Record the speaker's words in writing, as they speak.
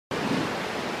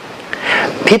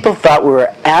People thought we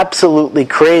were absolutely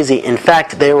crazy. In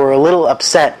fact, they were a little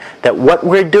upset that what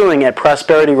we're doing at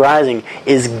Prosperity Rising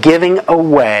is giving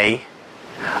away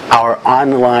our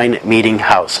online meeting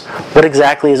house. What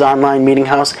exactly is online meeting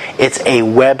house? It's a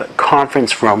web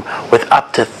conference room with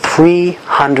up to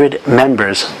 300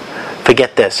 members.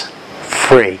 Forget this,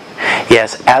 free.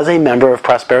 Yes, as a member of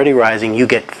Prosperity Rising, you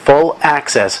get full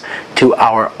access to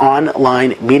our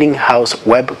online meeting house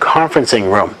web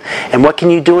conferencing room. And what can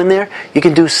you do in there? You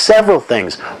can do several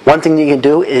things. One thing you can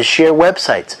do is share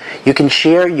websites. You can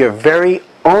share your very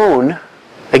own,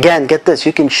 again, get this,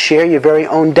 you can share your very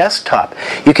own desktop.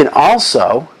 You can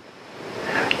also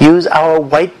use our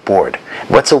whiteboard.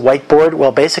 What's a whiteboard?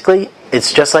 Well, basically,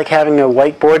 it's just like having a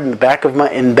whiteboard in the back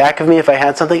of me if I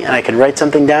had something and I can write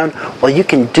something down. Well, you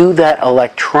can do that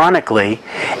electronically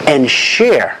and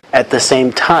share at the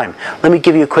same time. Let me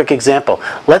give you a quick example.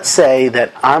 Let's say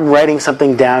that I'm writing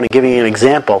something down and giving you an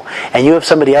example, and you have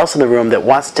somebody else in the room that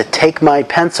wants to take my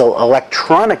pencil,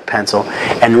 electronic pencil,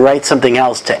 and write something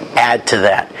else to add to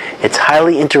that. It's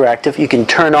highly interactive. You can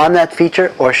turn on that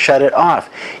feature or shut it off.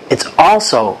 It's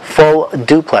also full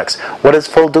duplex. What does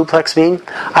full duplex mean?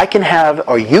 I can have,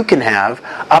 or you can have,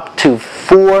 up to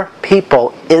 4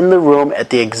 people in the room at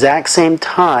the exact same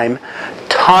time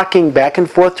talking back and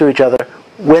forth to each other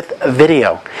with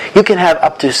video. You can have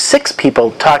up to 6 people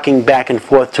talking back and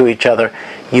forth to each other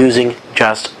using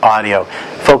just audio.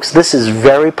 Folks, this is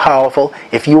very powerful.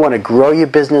 If you want to grow your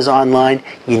business online,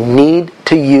 you need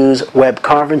to use web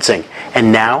conferencing.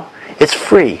 And now it's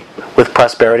free with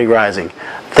Prosperity Rising.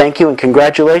 Thank you and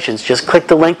congratulations. Just click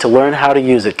the link to learn how to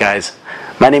use it, guys.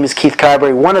 My name is Keith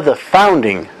Carberry, one of the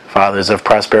founding fathers of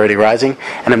Prosperity Rising,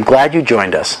 and I'm glad you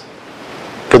joined us.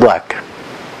 Good luck.